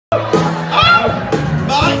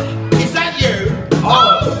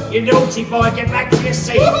You naughty boy, get back to your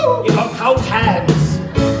seat. You've got cold hands.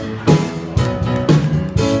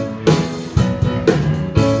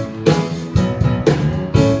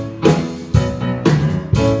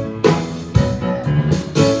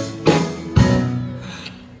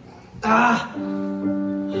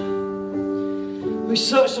 We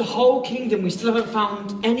searched the whole kingdom, we still haven't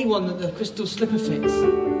found anyone that the crystal slipper fits.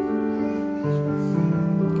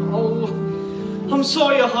 Oh, I'm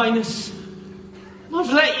sorry, Your Highness. I've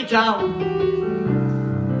let you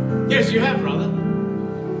down. Yes, you have, brother.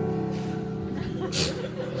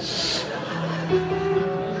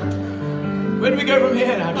 Where do we go from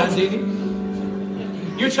here now, Dandini?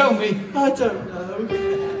 You tell me. I don't know.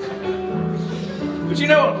 But you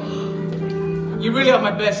know what? You really are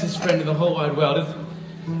my bestest friend in the whole wide world.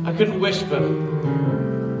 I couldn't wish for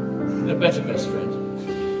a better best friend.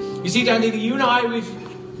 You see, Dandini, you and I,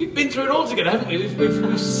 we've been through it all together, haven't we?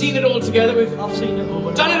 We've seen it all together. I've seen it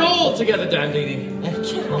all. Done it all together, Dandini.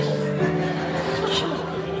 Get off.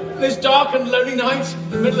 This dark and lonely night, in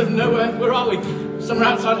the middle of nowhere, where are we? Somewhere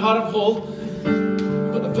outside Hardham Hall.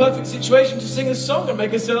 But the perfect situation to sing a song and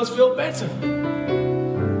make ourselves feel better.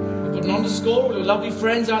 We've got an underscore, we've lovely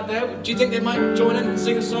friends out there. Do you think they might join in and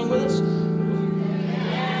sing a song with us?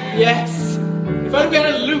 Yes. If only we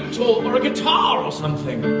had a lute or a guitar or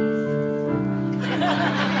something.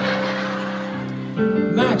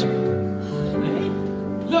 Magic.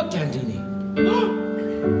 Look, Dandini.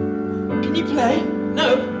 Can you play?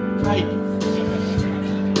 No. Great.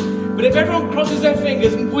 But if everyone crosses their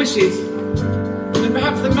fingers and wishes, then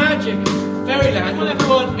perhaps the magic of fairyland will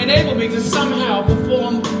everyone enable me to somehow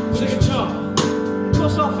perform the guitar.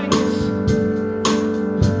 Cross our fingers.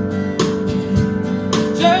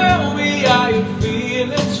 Tell me, are you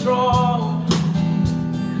feeling strong?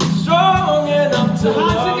 Strong enough to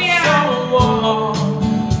love someone.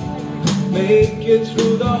 Make it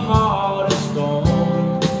through the hardest storm.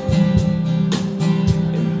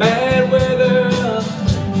 In bad weather,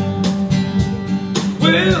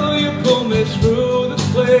 will you pull me through the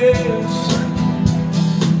place?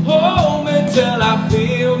 Hold me till I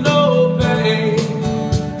feel no pain.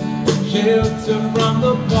 Shelter from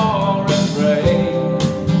the pouring rain.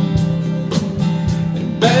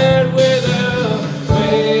 In bad weather,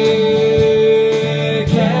 where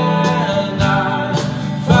can I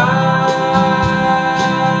find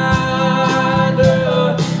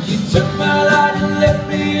her? She took my light and left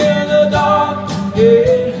me in the dark.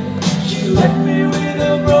 Yeah. She left me with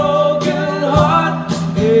a broken heart.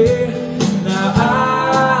 Yeah. Now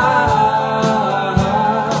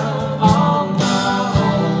I'm on my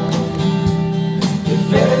own.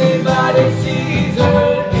 If anybody sees her,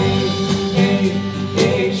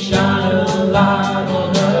 shine a light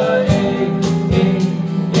on her,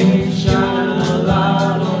 shine a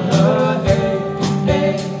light on her,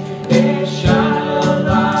 shine a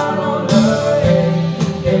light on her,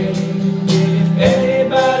 if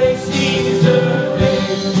anybody sees her,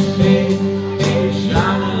 shine a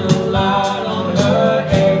light on her,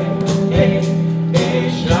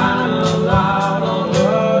 shine a light on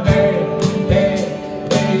her,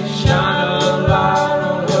 shine a light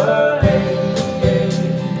on her.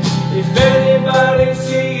 If anybody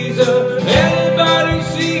sees her,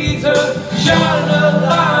 shine a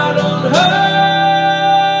light on her.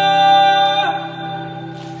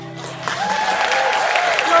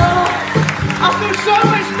 Oh, I feel so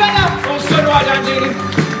much better. Oh, so do I, Dandini.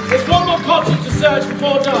 There's one more cottage to search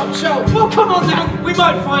before dark, shall we? Well, come on now. We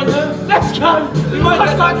might find her. Let's go. We might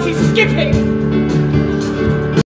I'd fancy skipping.